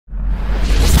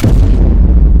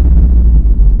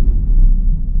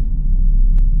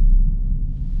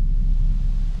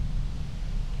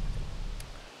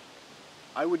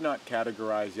would not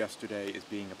categorize yesterday as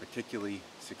being a particularly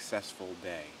successful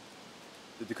day.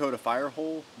 The Dakota fire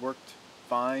hole worked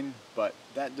fine, but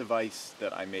that device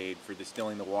that I made for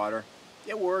distilling the water,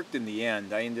 it worked in the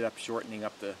end. I ended up shortening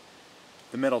up the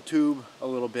metal tube a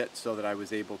little bit so that I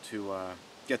was able to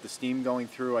get the steam going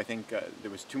through. I think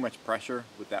there was too much pressure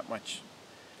with that much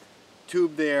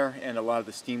tube there, and a lot of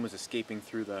the steam was escaping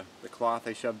through the cloth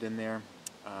I shoved in there.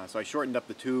 So I shortened up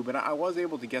the tube, and I was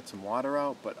able to get some water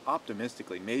out, but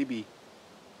optimistically, maybe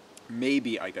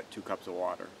I got 2 cups of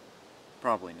water.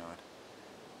 Probably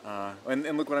not.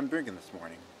 And look what I'm drinking this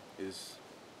morning is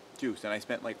juice, and I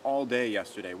spent like all day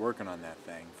yesterday working on that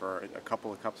thing for a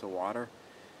couple of cups of water.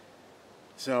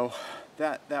 So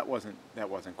that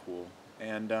wasn't cool.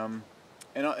 And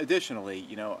additionally,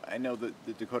 you know, I know that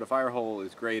the Dakota fire hole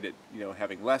is great at, you know,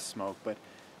 having less smoke, but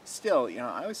still, you know,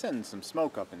 I was sending some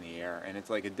smoke up in the air, and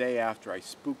it's like a day after I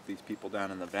spooked these people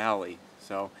down in the valley,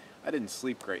 so I didn't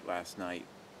sleep great last night.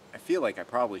 I feel like I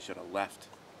probably should have left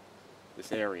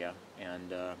this area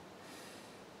and,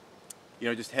 you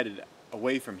know, just headed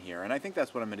away from here. And I think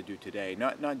that's what I'm going to do today.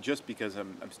 Not just because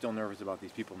I'm still nervous about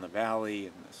these people in the valley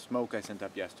and the smoke I sent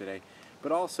up yesterday,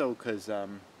 but also because,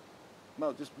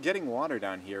 well, just getting water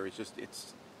down here is just,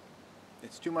 it's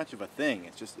too much of a thing.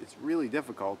 It's really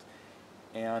difficult.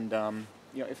 And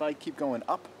you know, if I keep going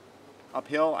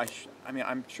uphill, I mean,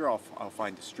 I'm sure I'll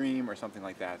find a stream or something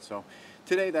like that. So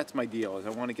today, that's my deal. Is I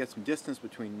want to get some distance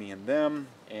between me and them,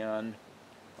 and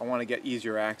I want to get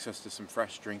easier access to some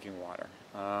fresh drinking water.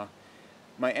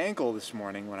 My ankle this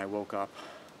morning when I woke up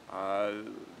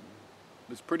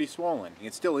was pretty swollen.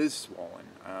 It still is swollen.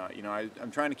 You know,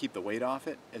 I'm trying to keep the weight off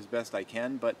it as best I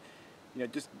can, but you know,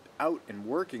 just out and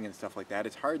working and stuff like that,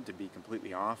 it's hard to be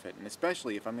completely off it. And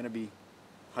especially if I'm going to be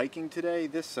hiking today,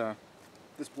 this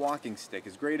walking stick,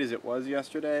 as great as it was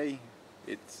yesterday,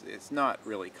 it's not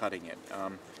really cutting it.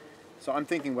 So I'm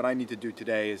thinking what I need to do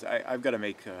today is I've got to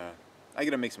make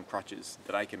some crutches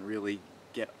that I can really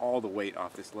get all the weight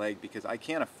off this leg, because I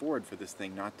can't afford for this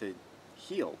thing not to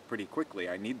heal pretty quickly.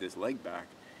 I need this leg back.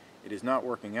 It is not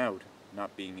working out,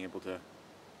 not being able to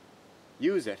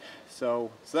use it.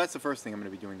 So that's the first thing I'm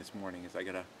going to be doing this morning, is I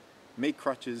got to make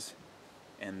crutches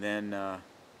and then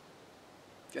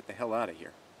get the hell out of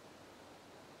here.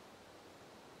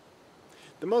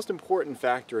 The most important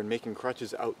factor in making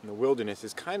crutches out in the wilderness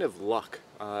is kind of luck.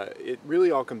 It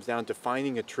really all comes down to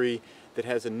finding a tree that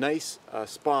has a nice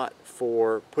spot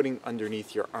for putting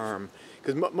underneath your arm.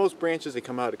 Because most branches, they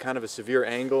come out at kind of a severe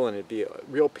angle, and it'd be a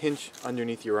real pinch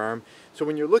underneath your arm. So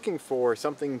when you're looking for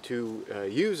something to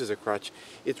use as a crutch,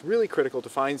 it's really critical to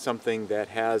find something that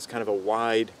has kind of a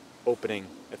wide opening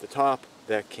at the top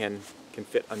that can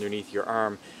fit underneath your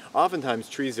arm. Oftentimes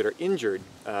trees that are injured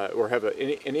or have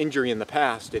an injury in the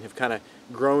past and have kind of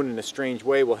grown in a strange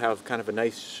way will have kind of a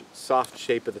nice soft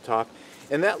shape at the top.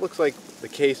 And that looks like the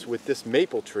case with this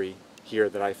maple tree here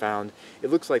that I found. It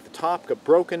looks like the top got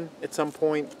broken at some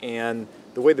point, and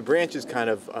the way the branches kind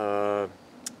of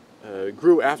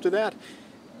grew after that,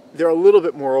 they're a little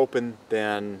bit more open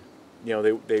than, you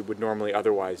know, they would normally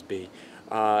otherwise be.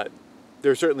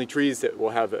 There are certainly trees that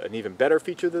will have an even better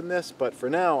feature than this, but for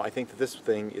now, I think that this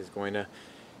thing is going to,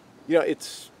 you know,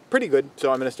 it's pretty good,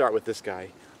 so I'm going to start with this guy.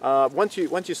 Once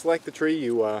you select the tree,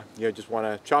 you know, just want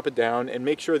to chop it down and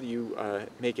make sure that you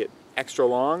make it extra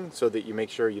long, so that you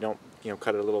make sure you don't, you know,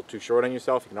 cut it a little too short on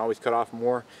yourself. You can always cut off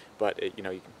more, but you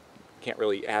know, you can't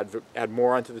really add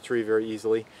more onto the tree very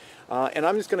easily. And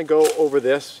I'm just going to go over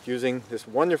this using this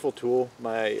wonderful tool,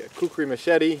 my kukri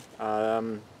machete,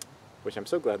 which I'm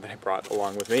so glad that I brought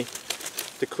along with me,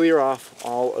 to clear off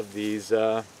all of these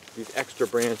extra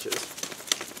branches.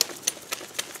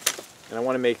 And I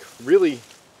want to make really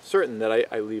certain that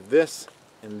I leave this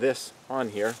and this on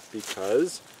here,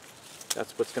 because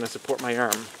that's what's going to support my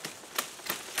arm.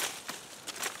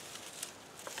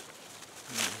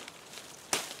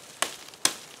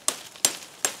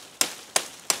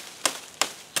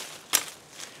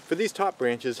 For these top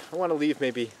branches, I want to leave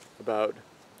maybe about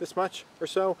this much or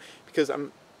so, because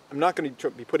I'm not going to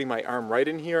be putting my arm right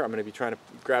in here. I'm going to be trying to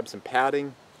grab some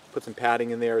padding, put some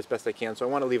padding in there as best I can, so I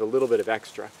want to leave a little bit of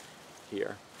extra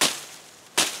here.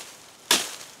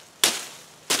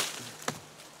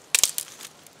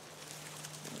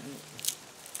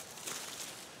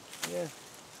 Yeah,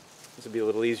 this would be a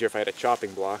little easier if I had a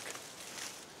chopping block.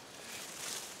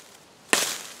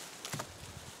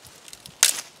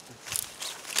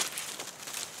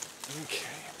 Okay.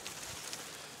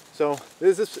 So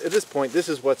at this point, this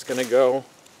is what's going to go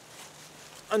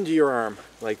under your arm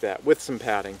like that with some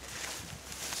padding.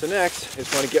 So next, I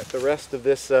just want to get the rest of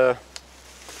this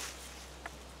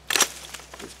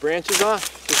these branches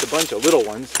off, just a bunch of little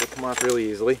ones that come off really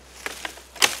easily.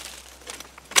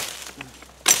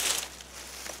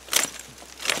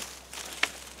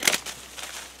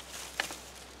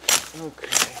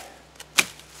 Okay,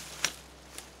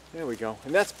 there we go,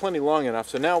 and that's plenty long enough.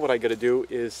 So now what I got to do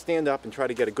is stand up and try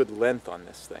to get a good length on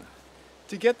this thing.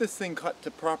 To get this thing cut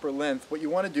to proper length, what you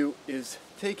want to do is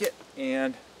take it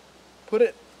and put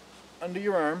it under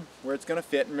your arm where it's going to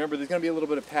fit. Remember, there's going to be a little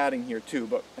bit of padding here too,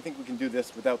 but I think we can do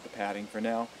this without the padding for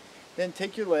now. Then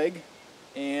take your leg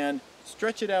and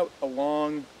stretch it out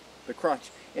along the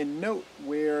crutch, and note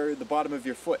where the bottom of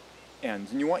your foot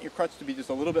ends. And you want your crutch to be just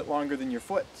a little bit longer than your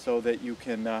foot so that you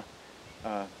can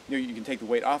you can take the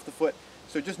weight off the foot.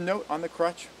 So just note on the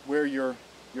crutch where your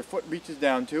foot reaches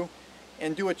down to,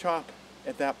 and do a chop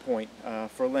at that point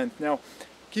for length. Now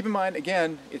keep in mind,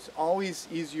 again, it's always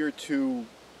easier to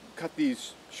cut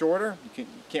these shorter. You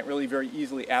can't really very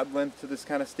easily add length to this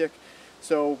kind of stick,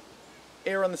 so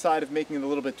err on the side of making it a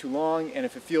little bit too long, and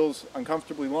if it feels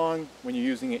uncomfortably long when you're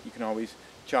using it, you can always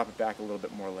chop it back a little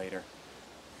bit more later.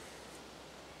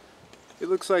 It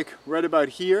looks like right about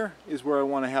here is where I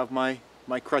want to have my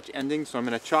crutch ending, so I'm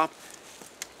going to chop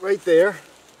right there.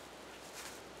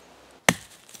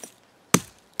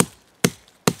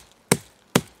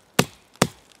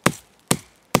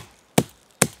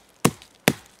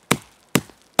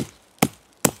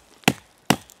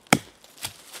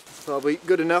 It's probably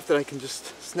good enough that I can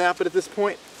just snap it at this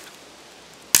point.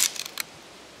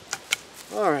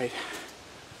 Alright,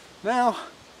 now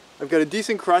I've got a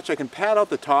decent crutch. I can pad out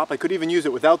the top. I could even use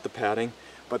it without the padding,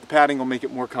 but the padding will make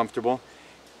it more comfortable.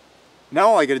 Now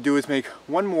all I got to do is make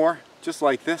one more just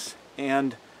like this,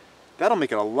 and that'll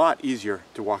make it a lot easier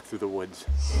to walk through the woods.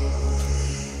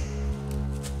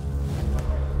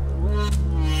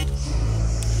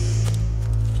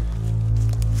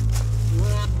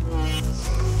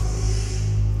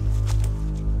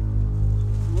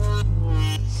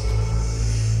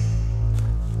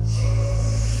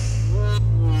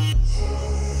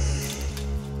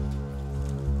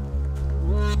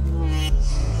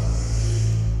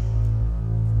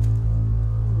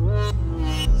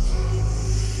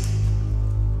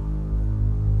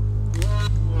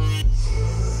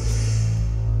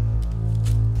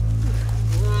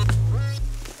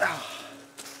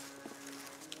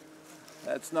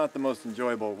 That's not the most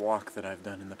enjoyable walk that I've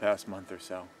done in the past month or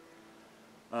so.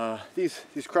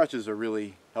 These crutches are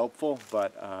really helpful,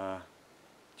 but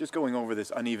just going over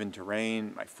this uneven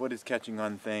terrain, my foot is catching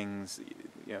on things.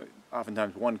 You know,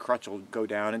 oftentimes one crutch will go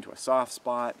down into a soft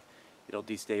spot. It'll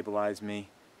destabilize me.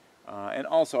 And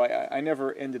also, I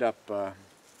never ended up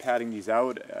padding these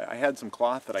out. I had some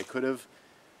cloth that I could have,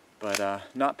 but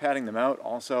not padding them out.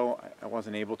 Also, I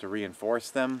wasn't able to reinforce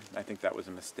them. I think that was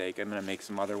a mistake. I'm going to make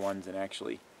some other ones and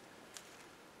actually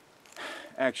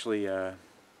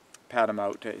pad them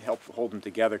out to help hold them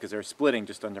together, because they're splitting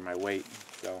just under my weight.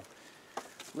 So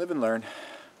live and learn.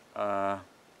 The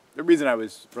reason I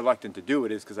was reluctant to do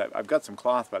it is because I've got some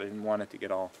cloth, but I didn't want it to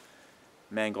get all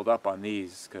mangled up on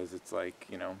these, because it's like,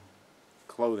 you know,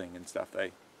 clothing and stuff that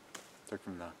I took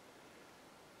from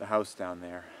the house down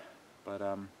there. But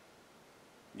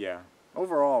yeah,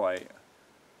 overall it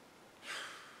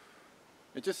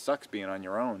just sucks being on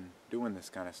your own doing this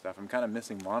kind of stuff. I'm kind of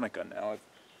missing Monica now. I've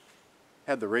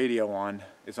had the radio on.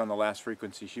 It's on the last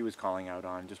frequency she was calling out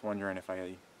on. Just wondering if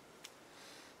I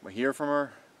will hear from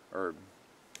her or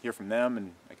hear from them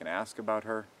and I can ask about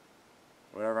her.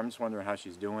 Whatever. I'm just wondering how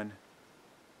she's doing.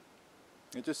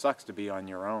 It just sucks to be on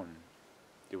your own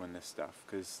doing this stuff,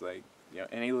 because, like, you know,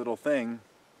 any little thing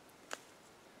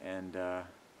and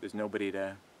there's nobody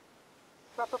to...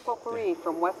 Prepper Potpourri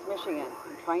from West Michigan.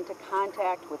 I'm trying to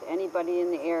contact with anybody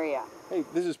in the area. Hey,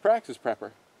 this is Praxis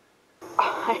Prepper.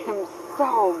 I am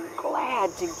so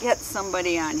glad to get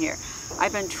somebody on here.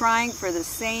 I've been trying for the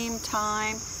same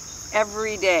time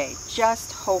every day,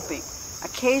 just hoping.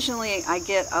 Occasionally I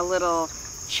get a little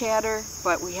chatter,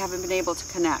 but we haven't been able to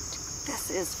connect. This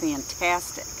is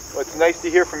fantastic. Well, it's nice to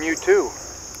hear from you too.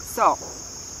 So,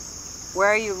 where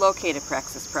are you located,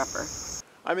 Praxis Prepper?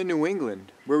 I'm in New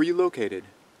England. Where were you located?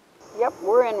 Yep,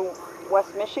 we're in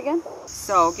West Michigan.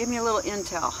 So, give me a little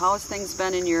intel. How has things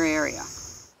been in your area?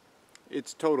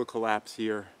 It's total collapse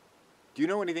here. Do you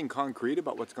know anything concrete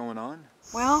about what's going on?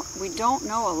 Well, we don't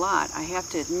know a lot, I have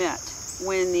to admit.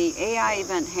 When the AI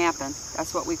event happened,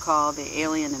 that's what we call the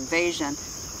alien invasion,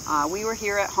 we were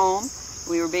here at home.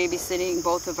 We were babysitting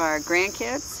both of our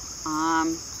grandkids,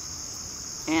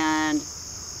 and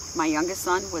my youngest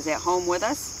son was at home with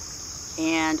us,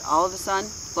 and all of a sudden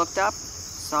looked up,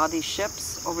 saw these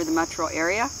ships over the metro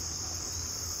area,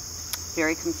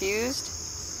 very confused,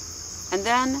 and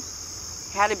then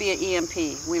had to be an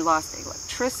EMP. We lost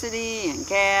electricity and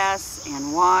gas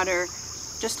and water,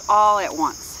 just all at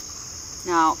once.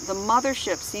 Now, the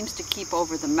mothership seems to keep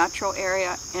over the metro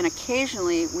area, and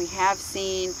occasionally we have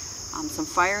seen some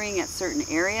firing at certain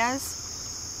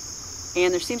areas,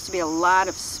 and there seems to be a lot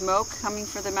of smoke coming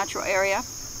from the metro area.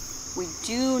 We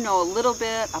do know a little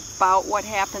bit about what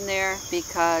happened there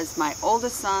because my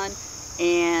oldest son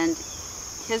and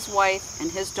his wife and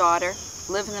his daughter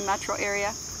live in the metro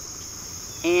area,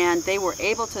 and they were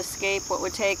able to escape what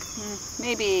would take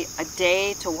maybe a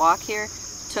day to walk here.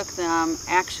 Took them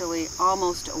actually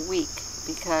almost a week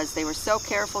because they were so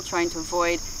careful trying to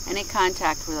avoid any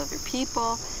contact with other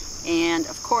people, and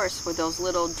of course with those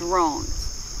little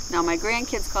drones. Now my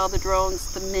grandkids call the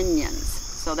drones the minions,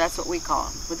 so that's what we call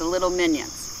them, with the little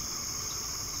minions.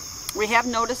 We have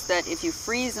noticed that if you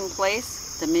freeze in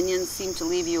place, the minions seem to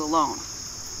leave you alone,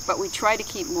 but we try to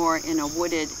keep more in a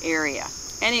wooded area.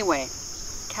 Anyway,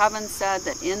 Kevin said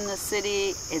that in the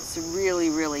city it's really,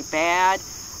 really bad.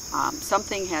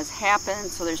 Something has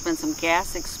happened, so there's been some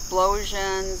gas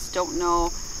explosions. Don't know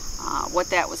what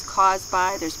that was caused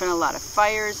by. There's been a lot of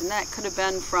fires, and that could have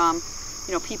been from,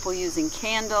 you know, people using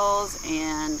candles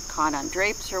and caught on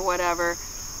drapes or whatever.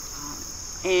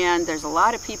 And there's a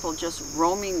lot of people just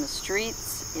roaming the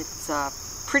streets.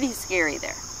 It's pretty scary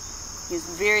there. He's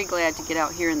very glad to get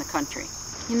out here in the country.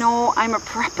 You know, I'm a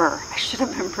prepper. I should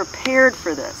have been prepared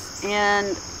for this.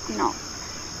 And, you know,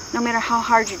 no matter how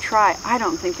hard you try, I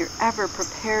don't think you're ever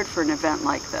prepared for an event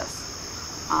like this.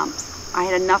 I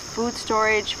had enough food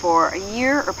storage for a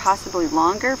year or possibly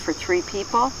longer for 3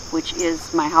 people, which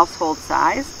is my household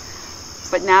size.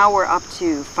 But now we're up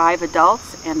to 5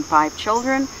 adults and 5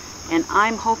 children, and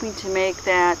I'm hoping to make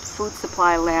that food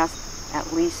supply last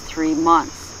at least 3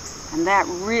 months. And that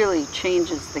really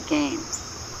changes the game.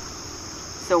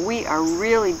 So we are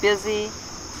really busy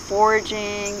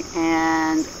foraging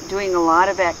and doing a lot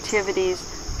of activities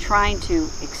trying to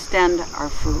extend our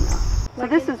food. So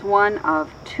this is one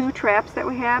of 2 traps that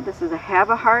we have. This is a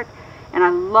have-a-heart, and I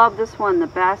love this one the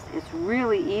best. It's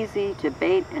really easy to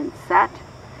bait and set.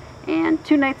 And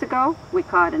 2 nights ago we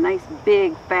caught a nice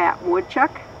big fat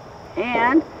woodchuck,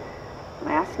 and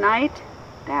last night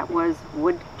that was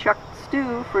woodchuck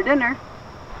stew for dinner.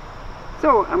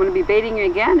 So I'm going to be baiting you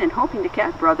again and hoping to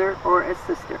catch a brother or a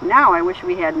sister. Now I wish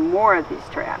we had more of these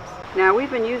traps. Now we've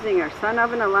been using our sun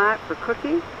oven a lot for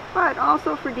cooking, but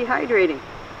also for dehydrating.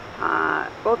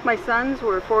 Both my sons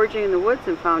were foraging in the woods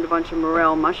and found a bunch of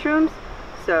morel mushrooms,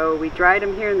 so we dried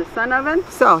them here in the sun oven.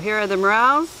 So here are the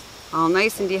morels, all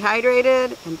nice and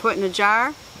dehydrated and put in a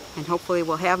jar, and hopefully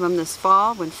we'll have them this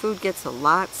fall when food gets a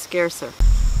lot scarcer.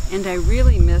 And I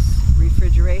really miss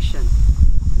refrigeration.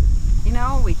 You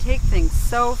know, we take things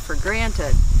so for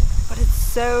granted, but it's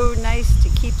so nice to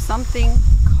keep something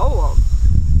cold.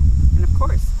 And of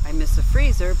course, I miss a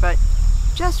freezer, but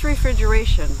just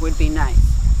refrigeration would be nice.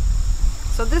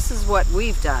 So this is what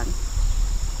we've done.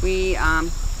 We,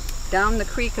 down the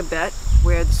creek a bit,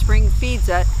 where the spring feeds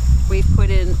it, we've put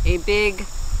in a big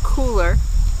cooler.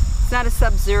 It's not a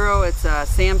Sub-Zero, it's a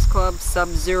Sam's Club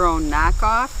Sub-Zero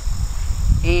knockoff.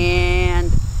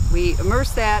 And we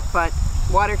immerse that, but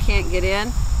water can't get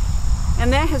in,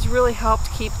 and that has really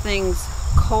helped keep things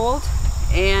cold,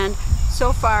 and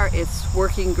so far it's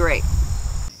working great.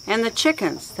 And the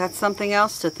chickens, that's something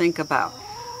else to think about.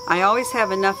 I always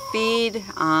have enough feed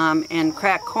and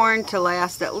cracked corn to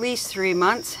last at least 3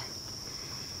 months,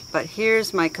 but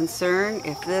here's my concern: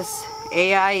 if this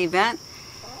AI event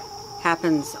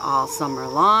happens all summer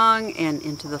long and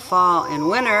into the fall and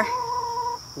winter,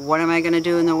 what am I going to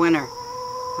do in the winter?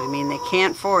 I mean, they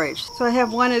can't forage. So I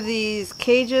have one of these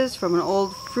cages from an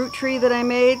old fruit tree that I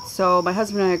made. So my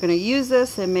husband and I are going to use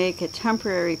this and make a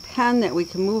temporary pen that we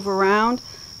can move around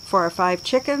for our 5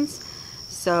 chickens,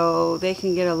 so they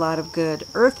can get a lot of good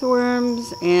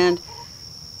earthworms and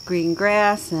green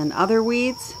grass and other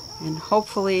weeds, and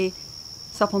hopefully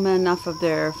supplement enough of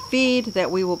their feed that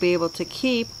we will be able to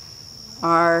keep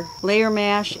our layer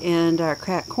mash and our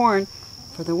cracked corn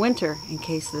for the winter in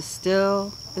case this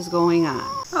still is going on.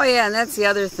 Oh yeah, and that's the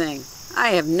other thing. I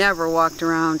have never walked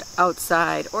around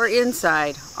outside or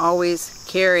inside always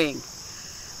carrying.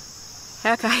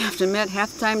 Heck, I have to admit,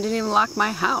 half the time I didn't even lock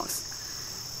my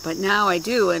house. But now I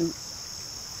do, and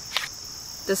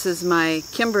this is my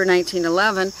Kimber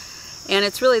 1911, and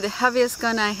it's really the heaviest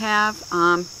gun I have,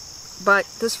 but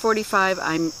this 45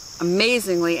 I'm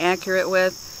amazingly accurate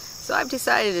with, so I've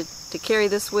decided to carry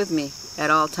this with me at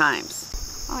all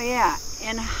times. Oh yeah,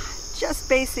 and just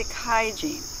basic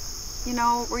hygiene. You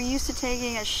know, we're used to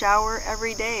taking a shower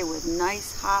every day with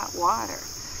nice hot water.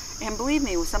 And believe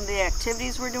me, with some of the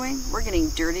activities we're doing, we're getting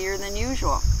dirtier than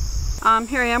usual.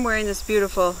 Here I am wearing this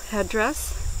beautiful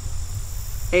headdress,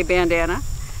 a bandana.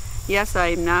 Yes, I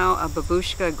am now a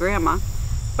babushka grandma,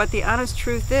 but the honest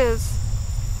truth is,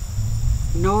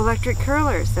 no electric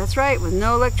curlers. That's right, with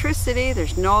no electricity,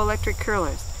 there's no electric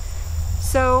curlers.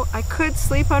 So I could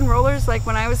sleep on rollers like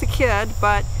when I was a kid,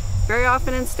 but very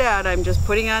often instead I'm just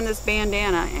putting on this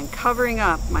bandana and covering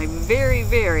up my very,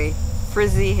 very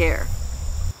frizzy hair.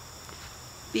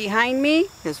 Behind me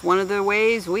is one of the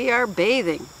ways we are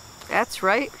bathing. That's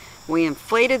right, we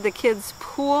inflated the kids'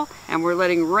 pool and we're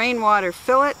letting rainwater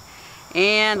fill it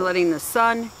and letting the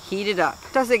sun heat it up.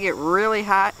 Does it get really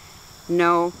hot?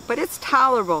 No, but it's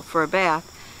tolerable for a bath,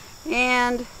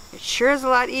 and it sure is a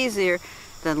lot easier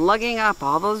than lugging up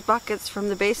all those buckets from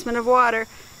the basement of water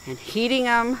and heating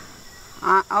them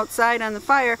outside on the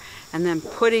fire and then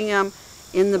putting them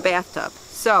in the bathtub.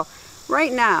 So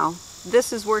right now,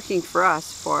 this is working for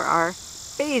us for our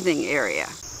bathing area.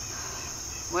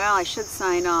 Well, I should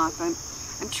sign off.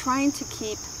 I'm trying to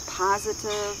keep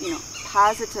positive,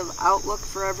 positive outlook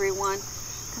for everyone,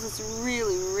 because it's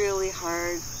really, really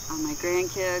hard on my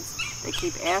grandkids. They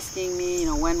keep asking me,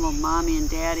 when will mommy and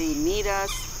daddy meet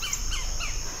us?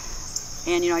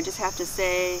 And I just have to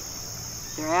say,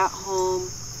 they're at home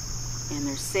and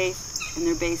they're safe in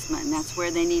their basement, and that's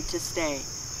where they need to stay.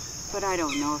 But I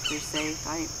don't know if they're safe.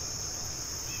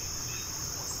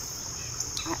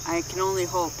 I can only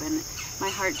hope, and my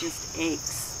heart just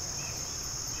aches.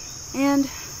 And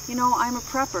I'm a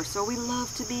prepper, so we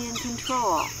love to be in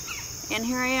control. And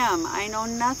here I am. I know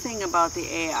nothing about the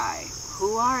AI.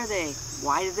 Who are they?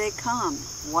 Why do they come?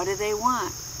 What do they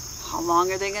want? How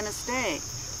long are they going to stay?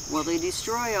 Will they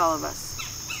destroy all of us?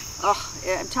 Oh,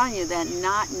 I'm telling you that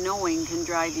not knowing can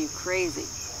drive you crazy.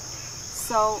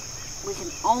 So we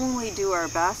can only do our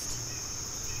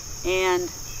best. And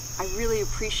I really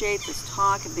appreciate this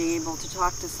talk and being able to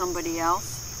talk to somebody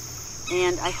else.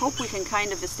 And I hope we can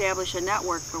kind of establish a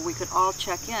network where we could all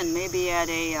check in, maybe at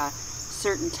a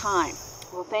certain time.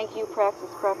 Well, thank you, Praxis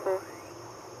Prepper,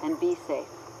 and be safe.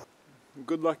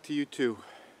 Good luck to you too.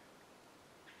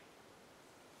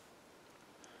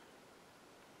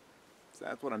 So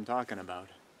that's what I'm talking about.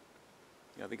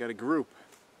 They got a group.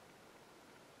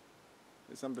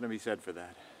 There's something to be said for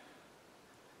that.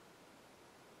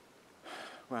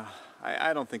 Well,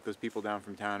 I don't think those people down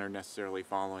from town are necessarily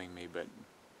following me, but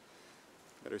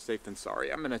better safe than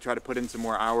sorry. I'm going to try to put in some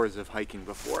more hours of hiking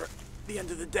before the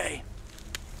end of the day.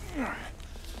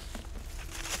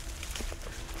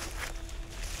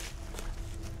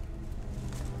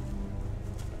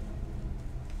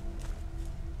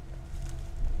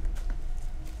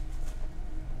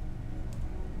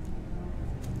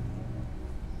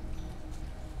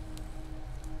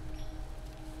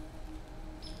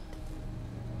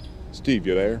 Steve,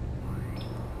 you there?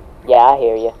 Yeah, I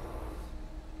hear you.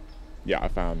 Yeah, I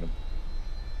found him.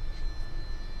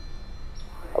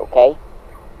 Okay.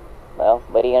 Well,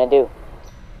 what are you gonna do?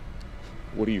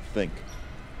 What do you think?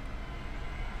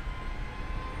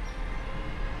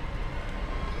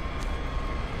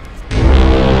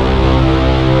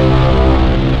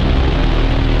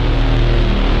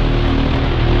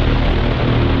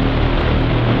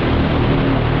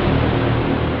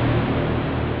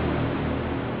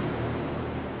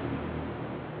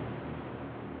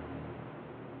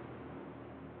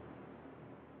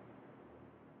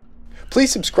 Please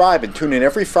subscribe and tune in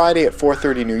every Friday at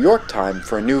 4:30 New York time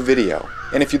for a new video.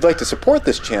 And if you'd like to support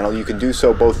this channel, you can do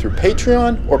so both through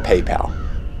Patreon or PayPal.